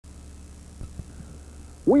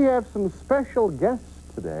We have some special guests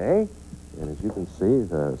today, and as you can see,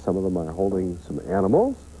 some of them are holding some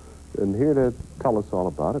animals. And here to tell us all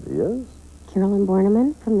about it is... Carolyn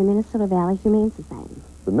Borneman from the Minnesota Valley Humane Society.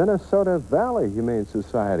 The Minnesota Valley Humane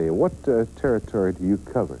Society. What territory do you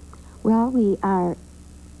cover? Well, we are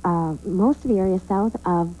most of the area south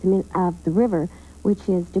of the river, which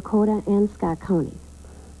is Dakota and Scott counties.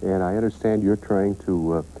 And I understand you're trying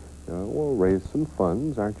to, well, raise some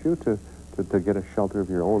funds, aren't you, to get a shelter of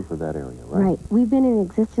your own for that area, right? Right. We've been in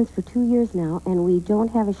existence for 2 years now, and we don't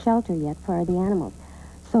have a shelter yet for the animals.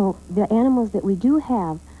 So the animals that we do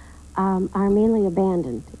have are mainly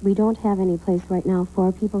abandoned. We don't have any place right now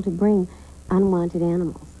for people to bring unwanted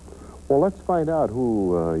animals. Well, let's find out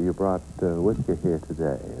who you brought with you here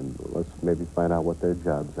today, and let's maybe find out what their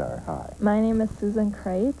jobs are. Hi. My name is Susan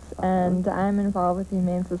Kreitz, and I'm involved with the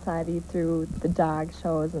Humane Society through the dog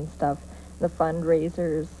shows and stuff, the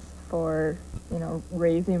fundraisers for, you know,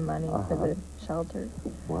 raising money for the shelter.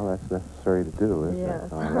 Well, that's necessary to do, isn't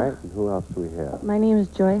it? All right, and who else do we have? My name is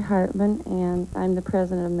Joy Hartman, and I'm the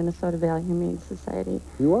president of Minnesota Valley Humane Society.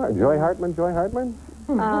 You are? Joy Hartman? Joy Hartman?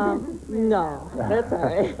 No, that's all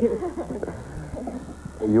right.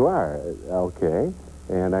 You are? Okay.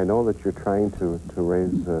 And I know that you're trying to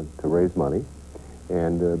raise money,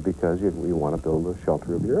 and because you want to build a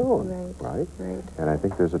shelter of your own, right? Right. And I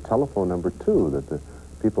think there's a telephone number, too, that the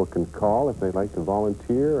people can call if they'd like to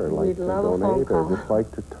volunteer or like to donate or just like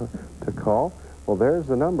to call. Well, there's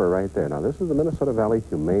the number right there. Now, this is the Minnesota Valley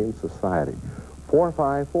Humane Society,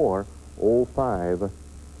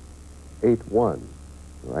 454-0581.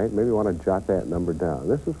 Right? Maybe you want to jot that number down.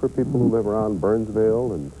 This is for people who live around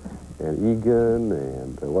Burnsville and Egan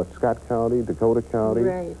and Scott County, Dakota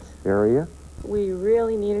County area. We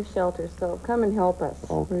really need a shelter, so come and help us.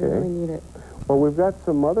 Okay. We really need it. Well, we've got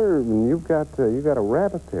some other, and you got a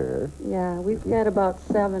rabbit there. Yeah, we've got about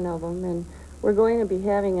 7 of them, and we're going to be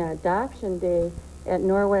having an adoption day at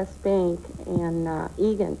Norwest Bank in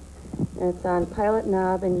Egan. And it's on Pilot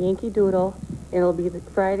Knob and Yankee Doodle. It'll be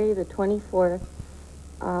Friday the 24th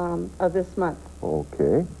of this month.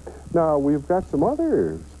 Okay. Now, we've got some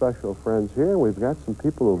other special friends here. We've got some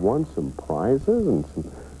people who've won some prizes,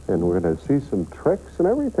 and we're going to see some tricks and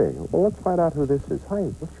everything. Well, let's find out who this is.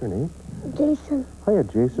 Hi, what's your name? Jason. Hiya,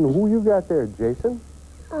 Jason. Who you got there, Jason?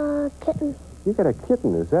 Kitten. You got a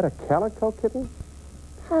kitten. Is that a calico kitten?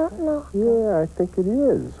 I don't know. Yeah, I think it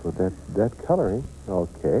is with that coloring.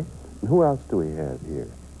 Okay. And who else do we have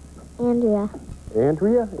here? Andrea.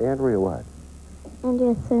 Andrea? Andrea what?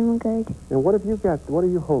 Andrea Simgard. And what have you got? What are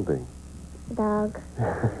you holding? Dog.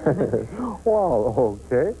 Wow,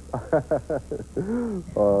 okay.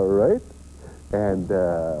 All right. And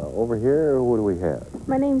over here, who do we have?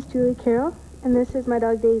 My name's Julie Carroll, and this is my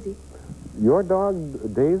dog Daisy. Your dog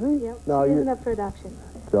Daisy? Yep. No, she isn't up for adoption.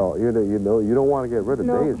 So you don't want to get rid of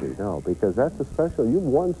Daisy, no, because that's a special. You've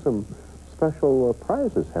won some special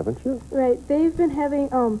prizes, haven't you? Right. They've been having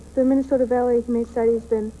the Minnesota Valley Humane Society has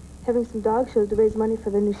been having some dog shows to raise money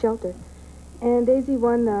for the new shelter, and Daisy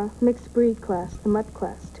won the mixed breed class, the mutt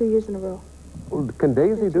class, 2 years in a row. Well, can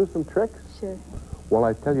Daisy do some tricks? Sure. Well,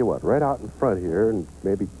 I tell you what, right out in front here, and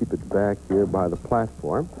maybe keep it back here by the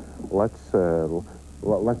platform, let's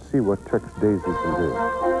see what tricks Daisy can do.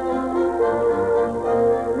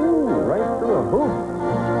 Ooh, right through a hoop.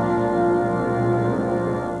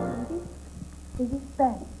 Daisy,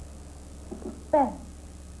 bang. Bang.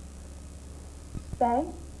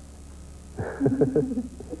 Bang.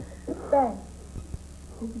 Bang.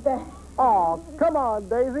 Bang. Oh, come on,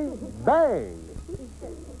 Daisy. Bang.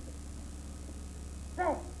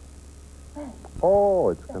 Bang. Bang. Oh,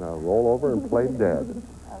 it's going to roll over and play dead.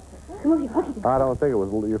 I don't think it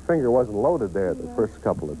was, your finger wasn't loaded there the first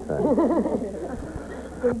couple of times.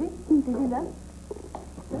 Daisy, left.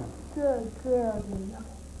 Good girl, Daisy. Okay,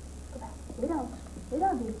 go back. Lay down. Lay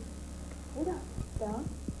down, Daisy. Lay down. Down.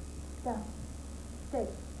 Down. Stay.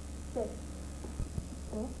 Stay.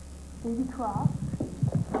 Okay. Daisy, crawl.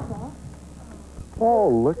 Crawl. Oh,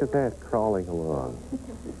 look at that crawling along.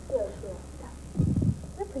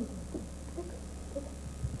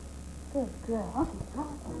 Good girl.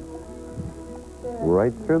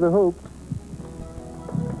 Right through the hoop.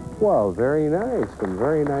 Well, very nice, and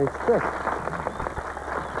very nice trick.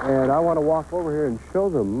 And I want to walk over here and show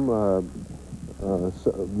them.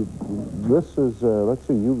 This is, let's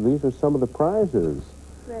see, these are some of the prizes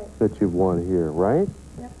that you've won here, right?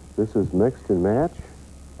 Yep. This is mixed and match.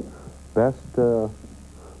 Best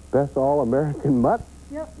All-American mutt.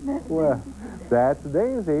 Yep. Well, that's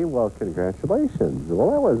Daisy. Well, congratulations.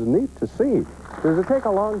 Well, that was neat to see. Does it take a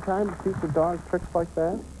long time to teach a dog tricks like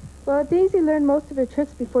that? Well, Daisy learned most of her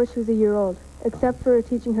tricks before she was a year old. except for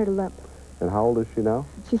teaching her to limp. And how old is she now?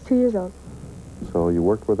 She's 2 years old. So you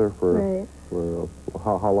worked with her for, Right.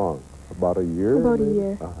 how long? About a year? About a maybe?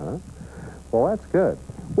 year. Uh-huh. Well, that's good.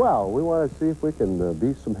 Well, we want to see if we can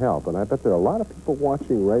be some help, and I bet there are a lot of people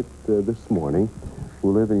watching right this morning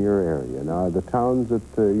who live in your area. Now, the towns that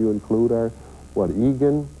you include are, what,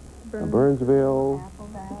 Egan, Burnsville,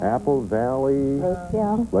 Apple Valley,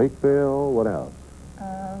 Lakeville, what else?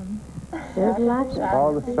 There's lots of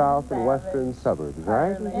All the south and western suburbs,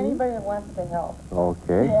 right? Anybody that wants to help.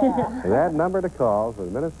 Okay. That number to call for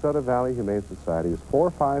the Minnesota Valley Humane Society is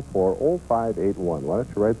 454-0581. Why don't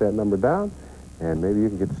you write that number down, and maybe you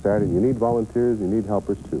can get started. You need volunteers, you need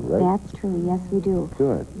helpers too, right? That's true. Yes, we do.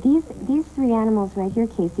 Good. These 3 animals right here,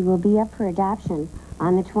 Casey, will be up for adoption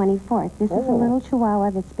on the 24th. This is a little Chihuahua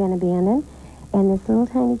that's been abandoned, and this little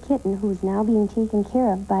tiny kitten who's now being taken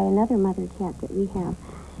care of by another mother cat that we have.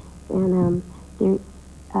 And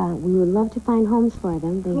we would love to find homes for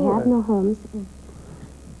them. They have no homes.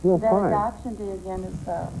 Well, That fine. adoption day again is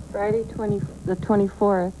Friday the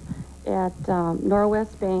 24th at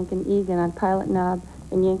Norwest Bank in Egan on Pilot Knob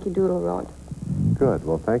and Yankee Doodle Road. Good.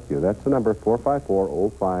 Well, thank you. That's the number,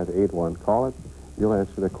 454-0581. Call it. You'll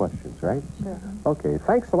answer the questions, right? Sure. Okay.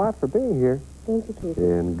 Thanks a lot for being here. Thank you, Casey.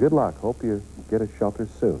 And good luck. Hope you get a shelter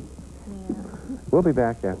soon. Yeah. We'll be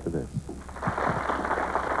back after this.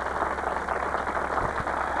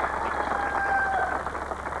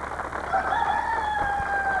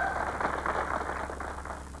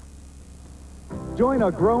 Join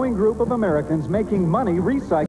a growing group of Americans making money recycling.